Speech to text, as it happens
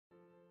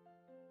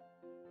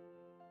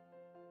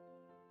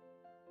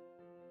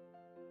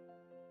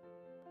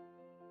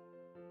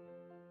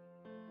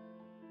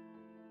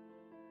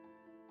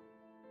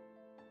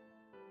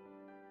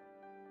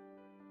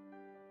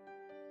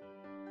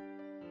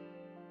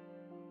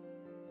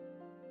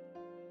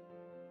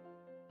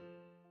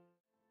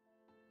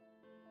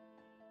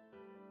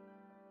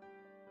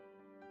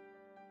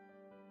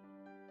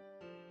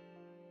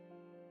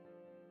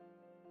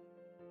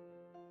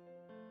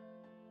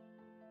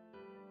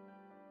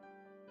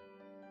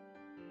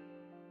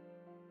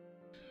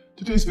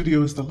Today's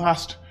video is the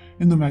last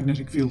in the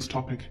magnetic fields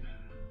topic,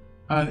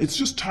 and it's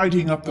just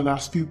tidying up the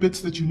last few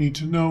bits that you need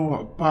to know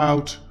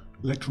about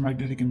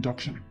electromagnetic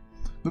induction.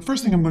 The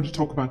first thing I'm going to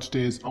talk about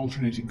today is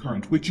alternating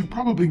current, which you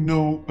probably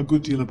know a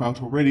good deal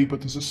about already, but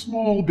there's a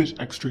small bit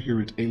extra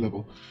here at A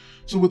level.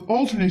 So with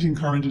alternating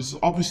current, it's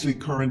obviously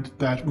current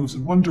that moves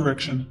in one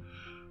direction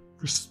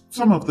for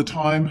some of the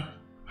time,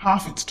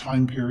 half its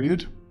time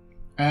period,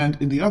 and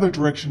in the other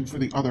direction for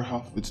the other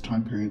half of its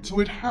time period.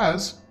 So it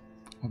has,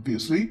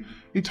 obviously,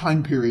 a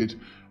time period,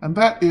 and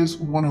that is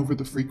 1 over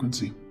the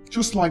frequency,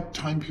 just like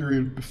time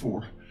period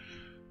before.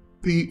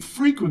 The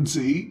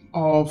frequency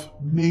of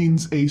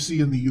mains AC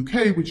in the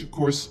UK, which of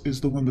course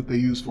is the one that they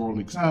use for all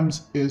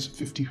exams, is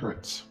 50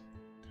 Hertz,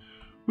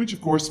 which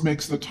of course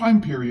makes the time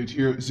period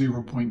here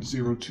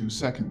 0.02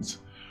 seconds.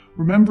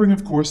 Remembering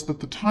of course that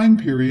the time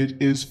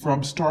period is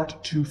from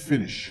start to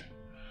finish.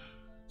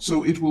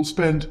 So it will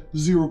spend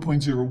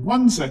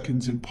 0.01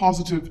 seconds in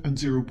positive and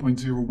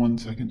 0.01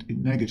 second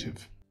in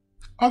negative.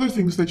 Other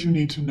things that you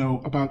need to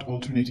know about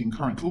alternating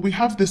current. Well, we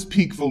have this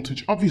peak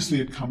voltage.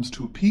 Obviously it comes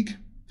to a peak.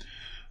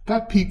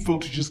 That peak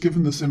voltage is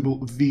given the symbol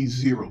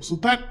V0. So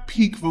that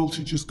peak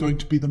voltage is going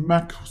to be the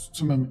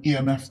maximum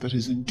EMF that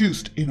is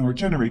induced in our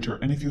generator.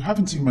 And if you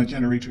haven't seen my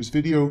generators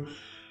video,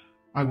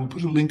 I will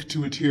put a link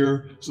to it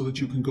here so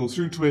that you can go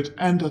through to it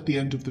and at the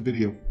end of the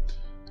video.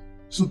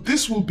 So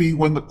this will be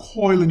when the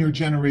coil in your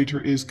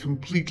generator is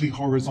completely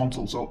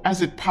horizontal. So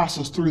as it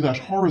passes through that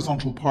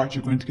horizontal part,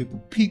 you're going to get the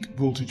peak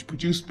voltage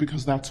produced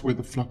because that's where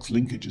the flux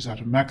linkage is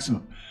at a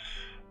maximum.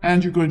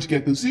 And you're going to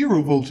get the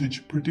zero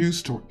voltage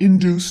produced or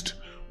induced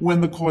when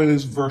the coil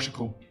is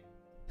vertical.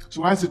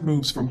 So as it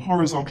moves from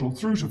horizontal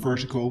through to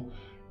vertical,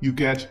 you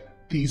get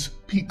these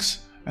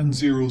peaks and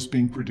zeros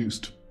being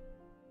produced.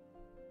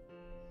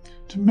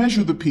 To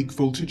measure the peak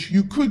voltage,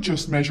 you could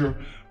just measure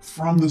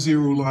from the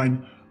zero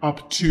line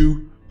up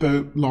to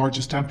the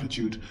largest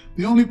amplitude.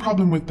 The only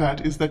problem with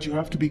that is that you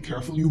have to be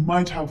careful. You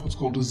might have what's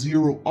called a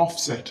zero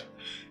offset.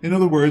 In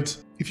other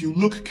words, if you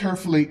look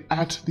carefully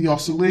at the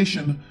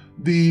oscillation,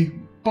 the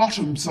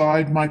bottom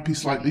side might be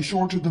slightly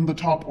shorter than the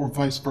top or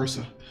vice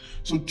versa.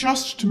 So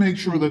just to make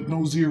sure that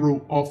no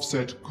zero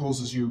offset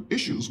causes you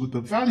issues with the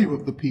value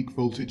of the peak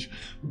voltage,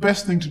 the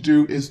best thing to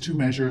do is to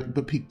measure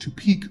the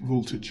peak-to-peak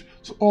voltage.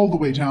 So all the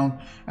way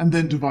down and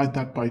then divide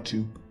that by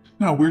 2.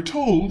 Now we're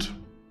told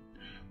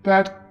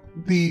that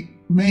the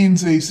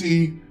mains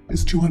AC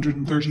is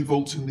 230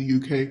 volts in the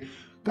UK.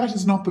 That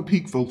is not the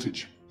peak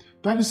voltage.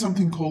 That is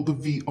something called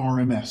the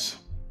VRMS.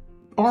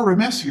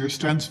 RMS here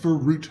stands for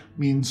root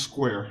mean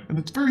square, and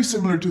it's very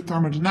similar to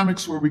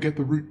thermodynamics where we get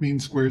the root mean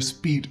square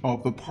speed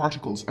of the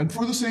particles, and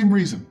for the same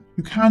reason.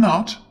 You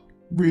cannot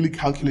really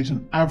calculate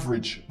an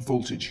average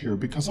voltage here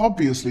because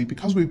obviously,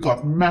 because we've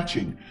got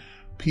matching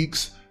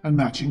peaks and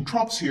matching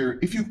troughs here,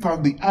 if you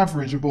found the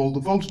average of all the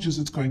voltages,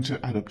 it's going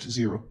to add up to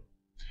 0.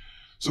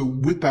 So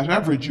with that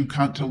average, you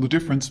can't tell the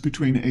difference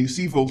between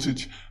AC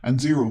voltage and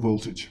zero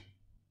voltage.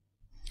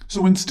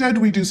 So instead,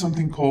 we do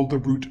something called the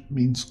root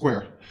mean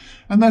square.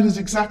 And that is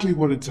exactly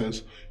what it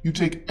says. You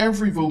take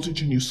every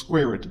voltage and you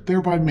square it,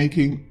 thereby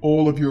making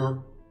all of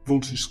your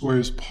voltage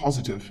squares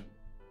positive.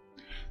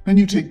 Then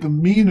you take the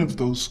mean of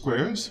those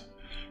squares,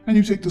 and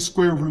you take the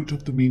square root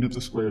of the mean of the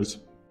squares.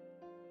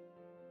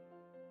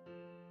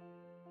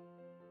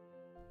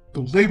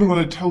 The label on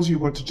it tells you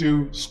what to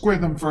do. Square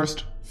them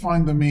first,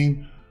 find the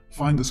mean,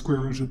 find the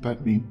square root of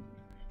that mean.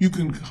 You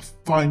can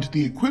find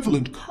the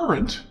equivalent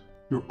current,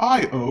 your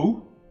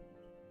I.O.,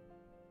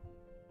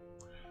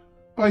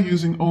 by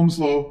using Ohm's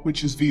law,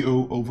 which is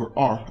VO over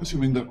R,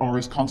 assuming that R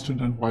is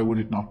constant, and why would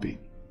it not be?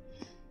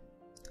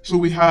 So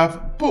we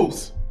have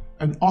both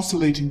an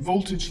oscillating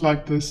voltage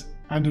like this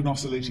and an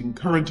oscillating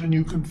current, and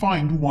you can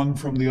find one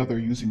from the other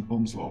using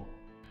Ohm's law.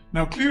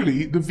 Now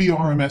clearly the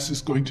VRMS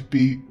is going to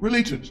be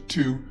related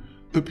to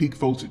the peak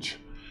voltage.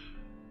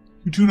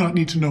 You do not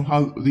need to know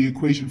how the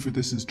equation for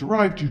this is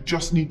derived, you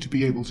just need to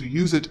be able to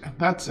use it, and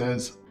that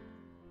says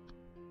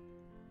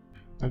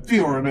that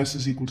VRMS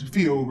is equal to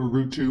VO over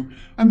root 2,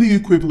 and the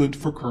equivalent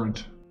for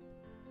current.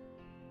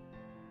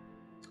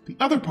 The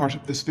other part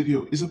of this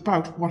video is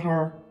about what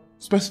our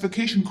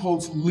specification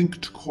calls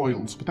linked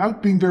coils,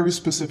 without being very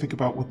specific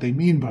about what they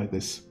mean by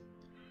this.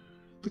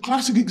 The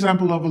classic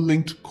example of a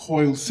linked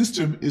coil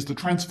system is the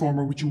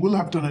transformer, which you will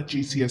have done at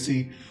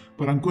GCSE,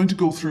 but I'm going to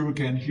go through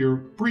again here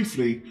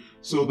briefly,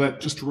 so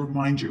that just to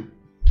remind you.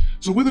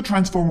 So with a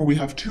transformer, we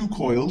have 2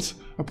 coils,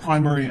 a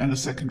primary and a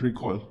secondary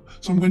coil.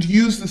 So I'm going to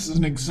use this as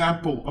an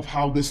example of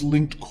how this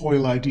linked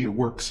coil idea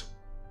works.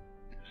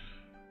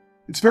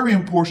 It's very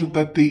important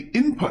that the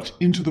input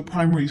into the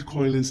primary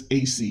coil is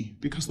AC,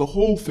 because the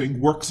whole thing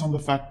works on the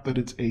fact that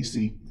it's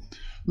AC.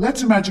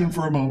 Let's imagine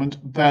for a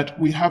moment that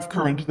we have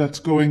current that's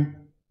going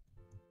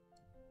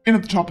in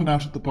at the top and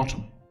out at the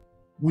bottom.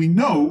 We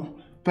know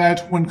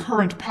that when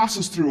current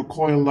passes through a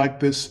coil like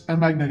this, a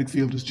magnetic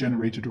field is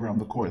generated around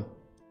the coil.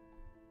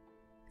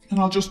 And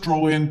I'll just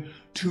draw in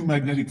 2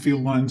 magnetic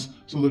field lines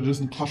so that it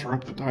doesn't clutter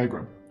up the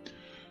diagram.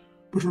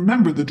 But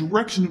remember, the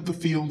direction of the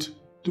field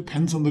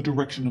depends on the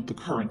direction of the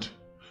current.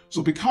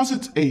 So because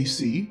it's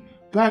AC,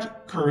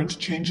 that current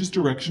changes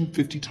direction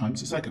 50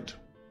 times a second.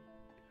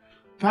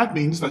 That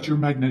means that your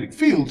magnetic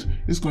field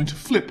is going to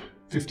flip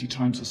 50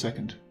 times a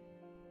second.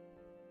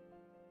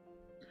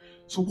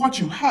 So what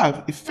you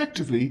have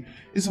effectively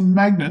is a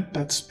magnet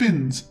that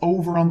spins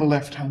over on the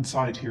left-hand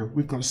side here.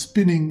 We've got a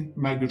spinning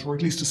magnet, or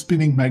at least a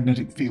spinning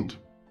magnetic field.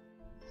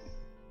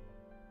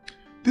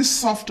 This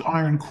soft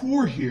iron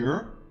core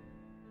here,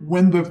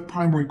 when the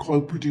primary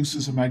coil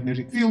produces a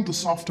magnetic field, the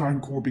soft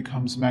iron core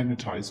becomes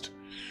magnetized.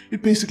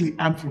 It basically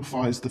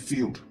amplifies the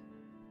field.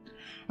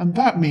 And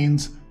that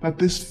means that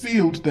this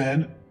field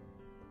then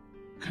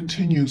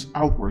continues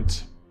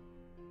outwards.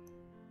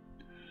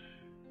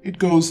 It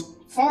goes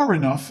far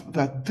enough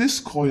that this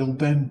coil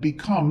then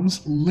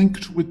becomes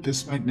linked with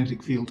this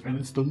magnetic field, and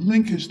it's the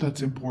linkage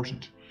that's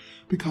important.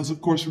 Because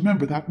of course,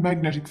 remember, that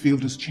magnetic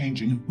field is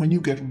changing. When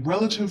you get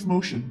relative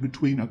motion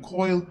between a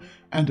coil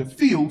and a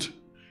field,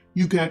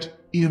 you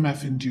get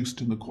EMF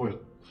induced in the coil.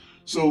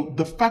 So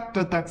the fact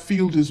that that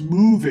field is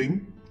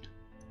moving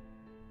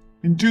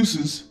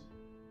induces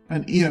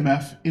an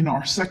EMF in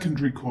our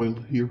secondary coil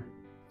here.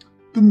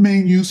 The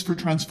main use for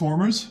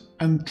transformers,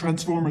 and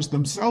transformers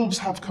themselves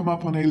have come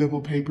up on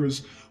A-level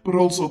papers, but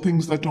also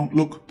things that don't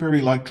look very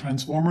like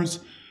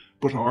transformers,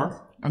 but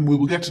are, and we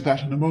will get to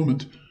that in a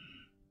moment.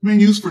 Main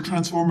use for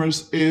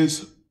transformers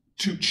is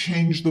to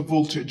change the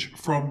voltage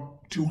from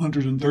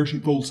 230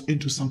 volts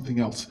into something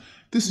else.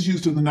 This is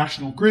used in the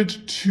national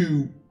grid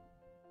to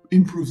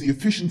improve the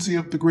efficiency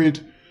of the grid,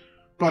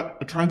 but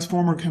a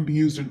transformer can be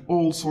used in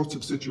all sorts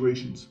of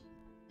situations.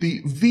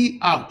 The V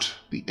out,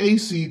 the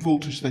AC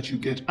voltage that you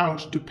get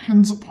out,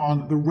 depends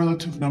upon the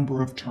relative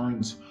number of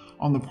turns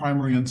on the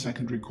primary and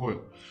secondary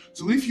coil.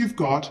 So if you've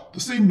got the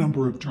same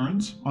number of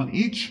turns on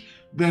each,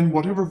 then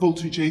whatever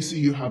voltage AC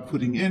you have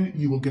putting in,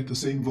 you will get the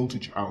same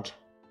voltage out.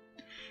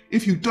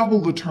 If you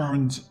double the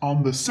turns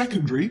on the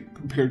secondary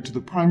compared to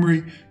the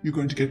primary, you're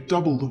going to get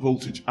double the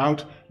voltage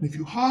out. And if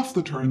you half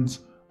the turns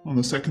on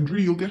the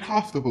secondary, you'll get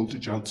half the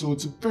voltage out. So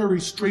it's a very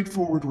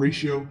straightforward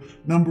ratio,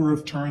 number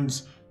of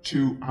turns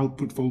to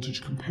output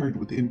voltage compared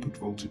with input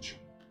voltage.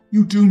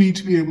 You do need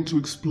to be able to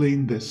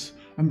explain this,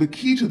 and the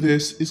key to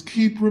this is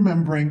keep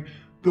remembering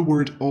the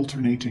word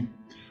alternating.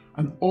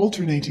 An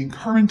alternating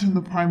current in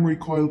the primary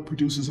coil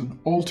produces an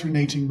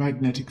alternating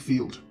magnetic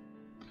field.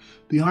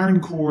 The iron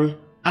core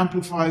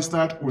amplifies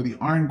that, or the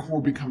iron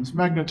core becomes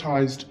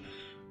magnetized.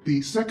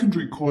 The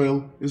secondary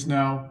coil is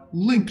now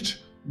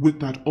linked with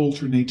that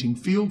alternating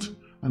field,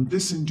 and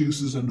this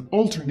induces an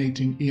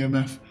alternating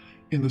EMF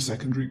in the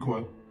secondary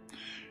coil.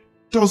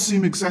 Does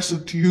seem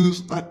excessive to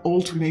use that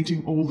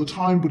alternating all the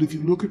time, but if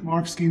you look at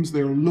mark schemes,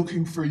 they're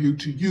looking for you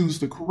to use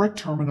the correct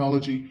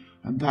terminology,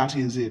 and that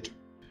is it.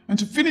 And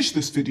to finish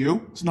this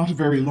video, it's not a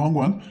very long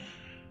one,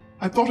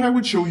 I thought I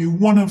would show you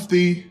one of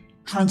the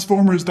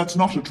transformers that's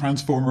not a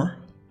transformer,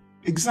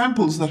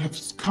 examples that have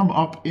come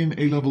up in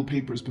A-level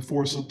papers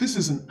before. So this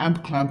is an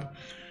amp clamp,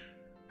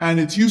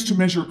 and it's used to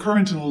measure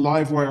current in a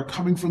live wire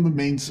coming from the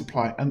main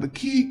supply. And the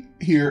key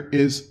here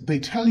is they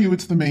tell you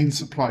it's the main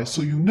supply,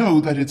 so you know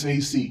that it's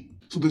AC.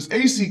 So there's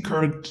AC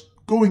current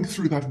going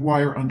through that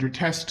wire under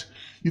test.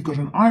 You've got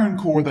an iron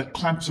core that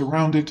clamps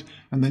around it,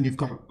 and then you've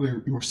got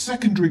your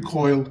secondary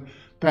coil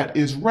that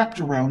is wrapped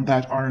around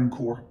that iron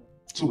core.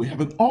 So we have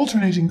an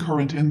alternating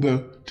current in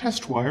the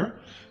test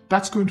wire.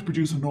 That's going to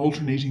produce an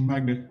alternating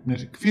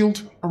magnetic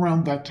field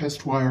around that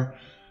test wire.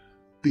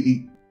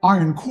 The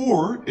iron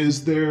core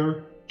is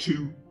there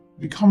to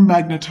become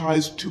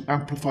magnetized to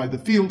amplify the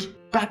field.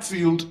 That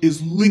field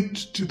is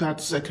linked to that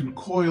second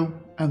coil,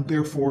 and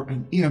therefore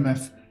an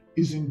EMF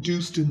is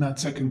induced in that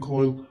second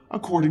coil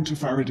according to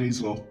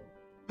Faraday's law.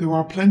 There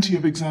are plenty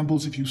of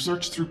examples, if you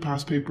search through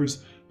past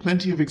papers,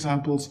 plenty of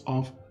examples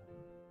of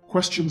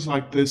questions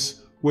like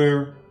this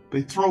where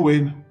they throw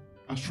in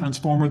a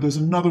transformer. There's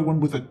another one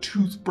with a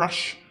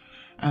toothbrush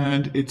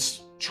and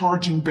its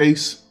charging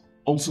base,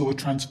 also a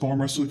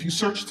transformer. So if you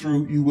search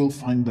through, you will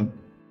find them.